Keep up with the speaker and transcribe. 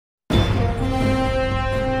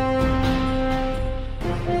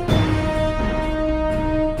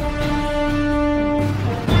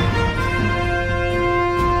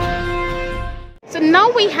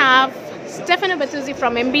we have Stefano Bertuzzi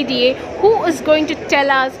from MBDA, who is going to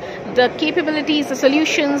tell us the capabilities, the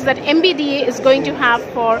solutions that MBDA is going to have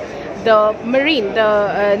for the marine,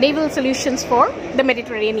 the naval solutions for the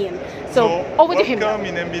Mediterranean. So over to him. Welcome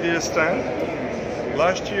in MBDA stand.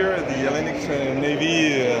 Last year the Hellenic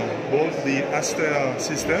Navy bought the Aster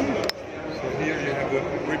system. So here you have the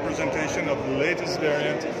representation of the latest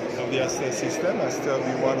variant of the Aster system, Aster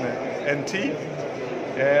V1NT.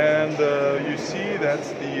 And you see that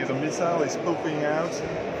the missile is popping out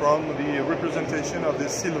from the representation of the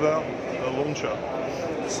silver launcher.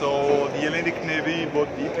 So the Hellenic Navy bought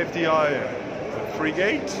the FDI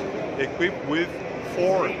frigate equipped with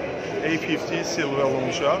 4 A50 silver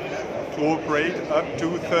launcher to operate up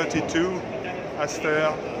to 32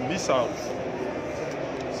 Aster missiles.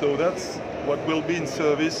 So that's what will be in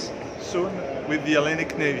service soon with the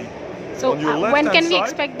Hellenic Navy. So when can we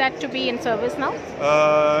expect that to be in service now?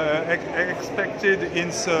 Expected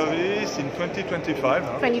in service in 2025.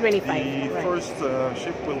 2025. The first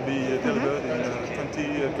ship will be delivered in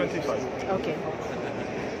 2025. Okay.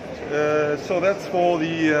 So that's for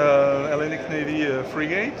the Hellenic Navy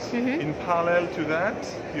frigate. In parallel to that,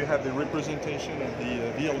 you have the representation of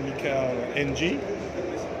the VL-MICA NG.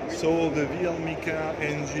 So the VL-MICA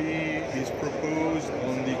NG is proposed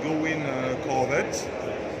on the Gowin corvette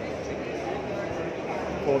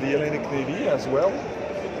for the Hellenic Navy as well.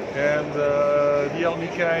 And the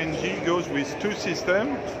VL-MICA NG goes with 2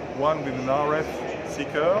 systems, one with an RF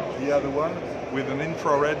seeker, the other one with an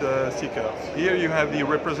infrared seeker. Here you have the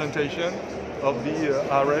representation of the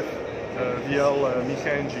RF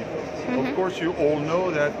VL-MICA NG. Of course, you all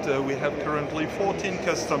know that we have currently 14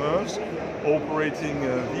 customers operating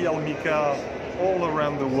VL-MICA all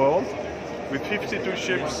around the world, with 52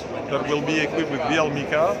 ships that will be equipped with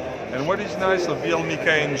VL-MICA. And what is nice of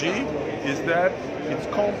VL-MICA NG is that it's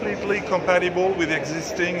completely compatible with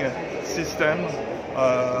existing systems,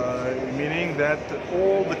 meaning that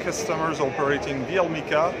all the customers operating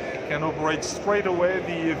VL-MICA can operate straight away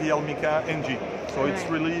the VL-MICA NG. So it's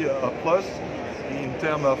really a plus in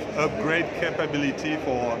terms of upgrade capability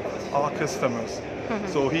for our customers.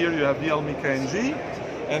 So here you have VL-MICA NG,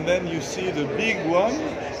 and then you see the big one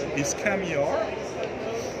is CAMIAR.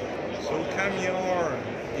 So CAMIAR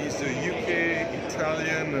is a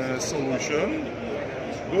UK-Italian solution.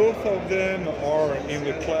 Both of them are in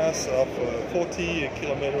the class of 40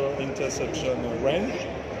 kilometer interception range,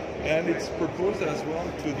 and it's proposed as well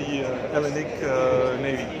to the Hellenic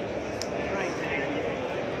Navy.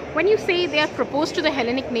 When you say they are proposed to the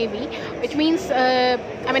Hellenic Navy, which means, I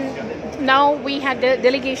mean, now we had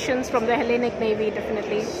delegations from the Hellenic Navy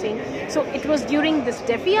definitely saying. So it was during this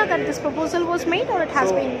DEFEA that this proposal was made, or it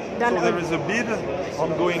has been done? So there is a bid,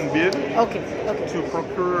 ongoing bid, to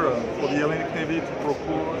procure, for the Hellenic Navy to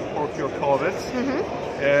procure corvettes.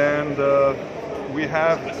 And we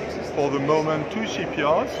have, for the moment, 2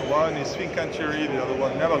 shipyards. One is Fincantieri, the other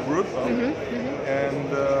one Naval Group. And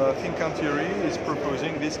Fincantieri is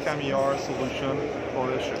proposing this CAMIAR solution for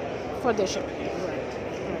their ship. For their ship.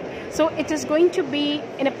 So it is going to be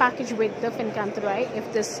in a package with the Fincantieri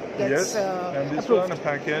if this gets and this approved. one a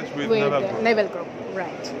package with Naval Group.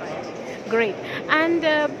 Right. Great. And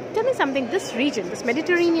tell me something, this region, this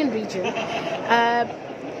Mediterranean region,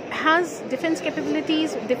 has defense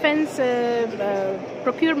capabilities, defense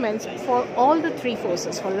procurements for all the 3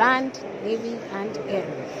 forces, for land, navy and air.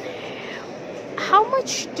 How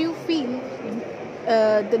much do you feel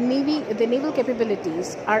the naval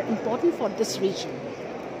capabilities are important for this region,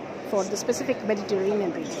 for the specific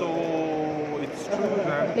Mediterranean region? So it's true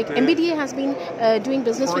that like MBDA has been doing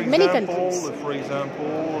business with many countries. For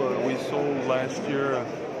example, we sold last year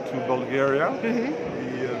to Bulgaria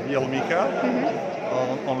the VL-MICA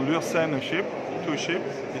on Lursen ship, 2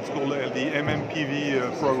 ships. It's called the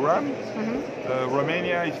MMPV program.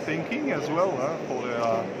 Romania is thinking as well for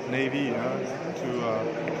their navy to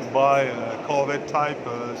buy a corvette type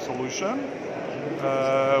solution.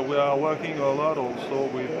 We are working a lot also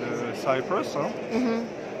with Cyprus.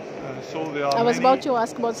 So there are I was about to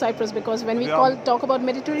ask about Cyprus, because when we talk about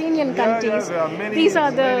Mediterranean countries, there are many, these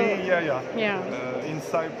are the... In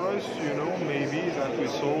Cyprus, you know, maybe that we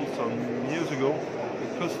sold some years ago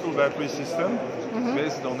a coastal battery system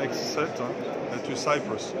based on Exocet to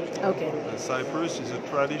Cyprus. Okay. Cyprus is a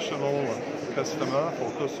traditional customer for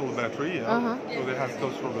coastal battery, so they have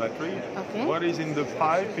coastal battery. Okay. What is in the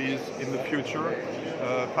pipe is, in the future,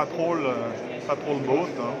 patrol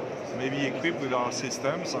boat, maybe equipped with our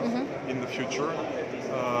systems in the future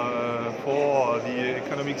for the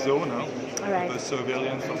economic zone, the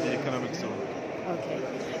surveillance of the economic zone. Okay,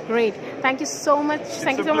 great. Thank you so much.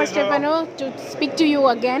 Thank you so much, pleasure. Stefano, to speak to you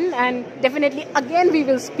again, and definitely again we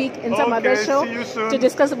will speak in some other show see you soon. to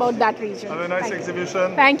discuss about that region. Have a nice Thank you.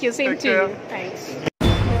 exhibition. Thank you. Same Take to care. you. Thanks.